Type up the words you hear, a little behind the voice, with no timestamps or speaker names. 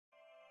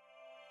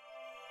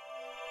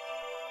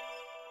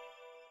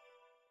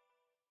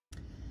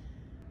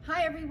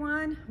Hi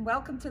everyone,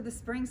 welcome to the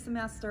spring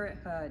semester at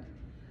Hood.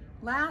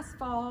 Last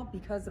fall,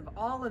 because of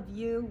all of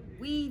you,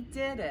 we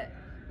did it.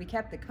 We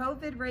kept the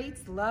COVID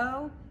rates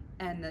low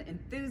and the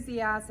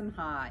enthusiasm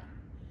high.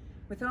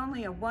 With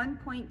only a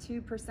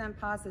 1.2%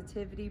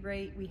 positivity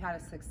rate, we had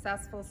a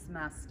successful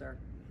semester.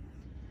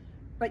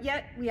 But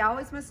yet, we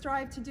always must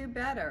strive to do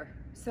better.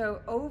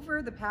 So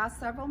over the past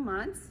several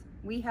months,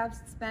 we have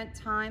spent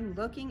time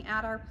looking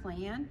at our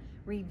plan,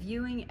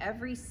 reviewing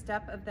every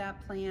step of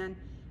that plan,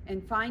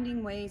 and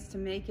finding ways to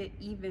make it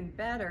even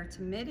better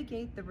to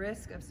mitigate the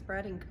risk of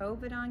spreading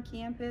COVID on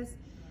campus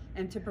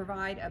and to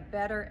provide a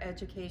better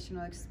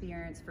educational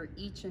experience for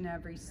each and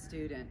every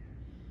student.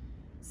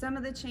 Some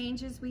of the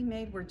changes we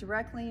made were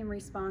directly in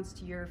response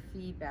to your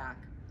feedback.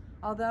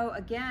 Although,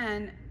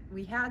 again,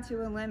 we had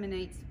to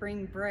eliminate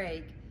spring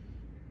break,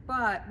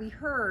 but we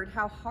heard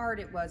how hard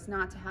it was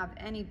not to have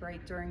any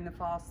break during the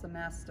fall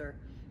semester.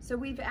 So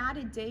we've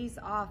added days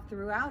off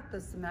throughout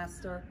the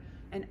semester,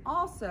 and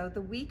also the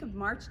week of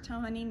March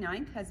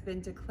 29th has been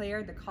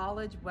declared the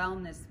College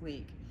Wellness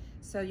Week.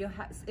 So you'll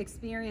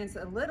experience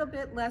a little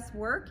bit less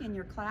work in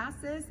your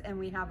classes, and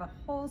we have a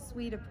whole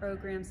suite of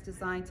programs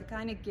designed to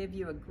kind of give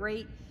you a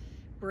great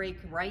break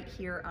right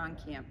here on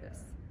campus.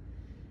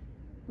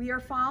 We are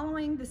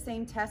following the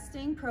same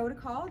testing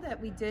protocol that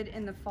we did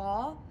in the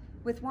fall,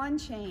 with one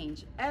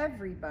change.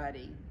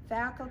 Everybody,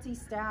 faculty,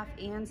 staff,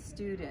 and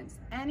students,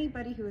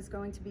 anybody who is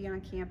going to be on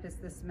campus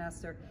this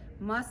semester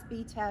must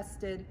be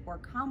tested or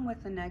come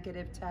with a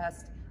negative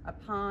test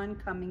upon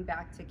coming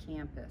back to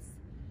campus.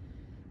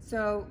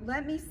 So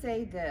let me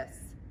say this,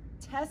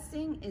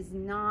 testing is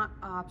not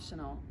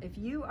optional. If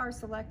you are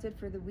selected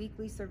for the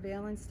weekly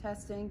surveillance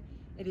testing,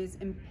 it is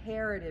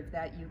imperative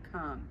that you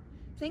come.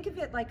 Think of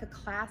it like a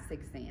class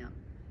exam.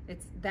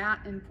 It's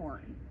that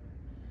important.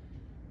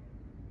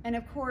 And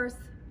of course,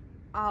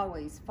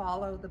 always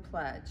follow the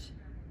pledge.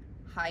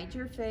 Hide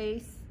your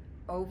face,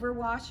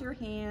 overwash your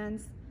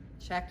hands,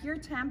 check your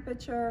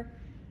temperature,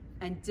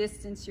 and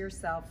distance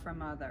yourself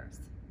from others.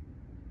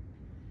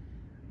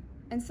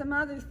 And some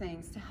other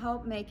things to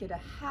help make it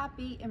a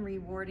happy and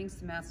rewarding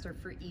semester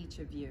for each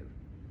of you.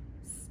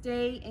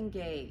 Stay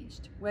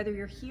engaged. Whether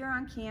you're here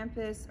on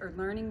campus or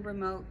learning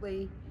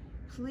remotely,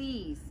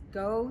 please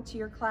go to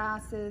your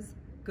classes,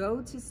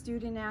 go to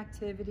student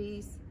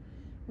activities.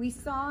 We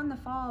saw in the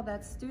fall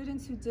that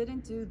students who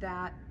didn't do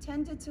that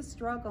tended to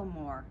struggle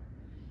more.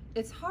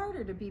 It's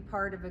harder to be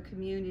part of a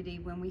community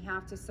when we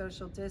have to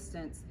social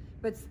distance,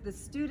 but the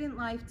Student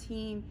Life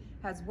team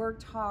has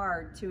worked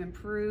hard to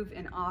improve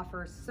and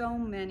offer so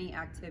many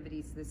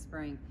activities this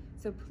spring.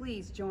 So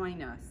please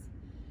join us.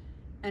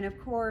 And of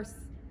course,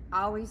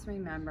 always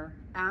remember,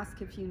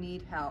 ask if you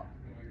need help.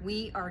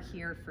 We are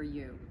here for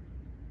you.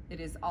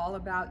 It is all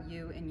about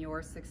you and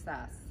your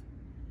success.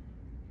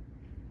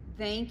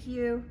 Thank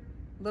you.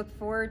 Look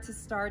forward to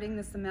starting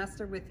the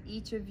semester with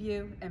each of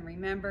you, and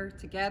remember,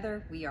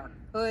 together we are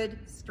Hood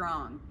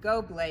strong.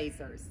 Go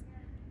Blazers!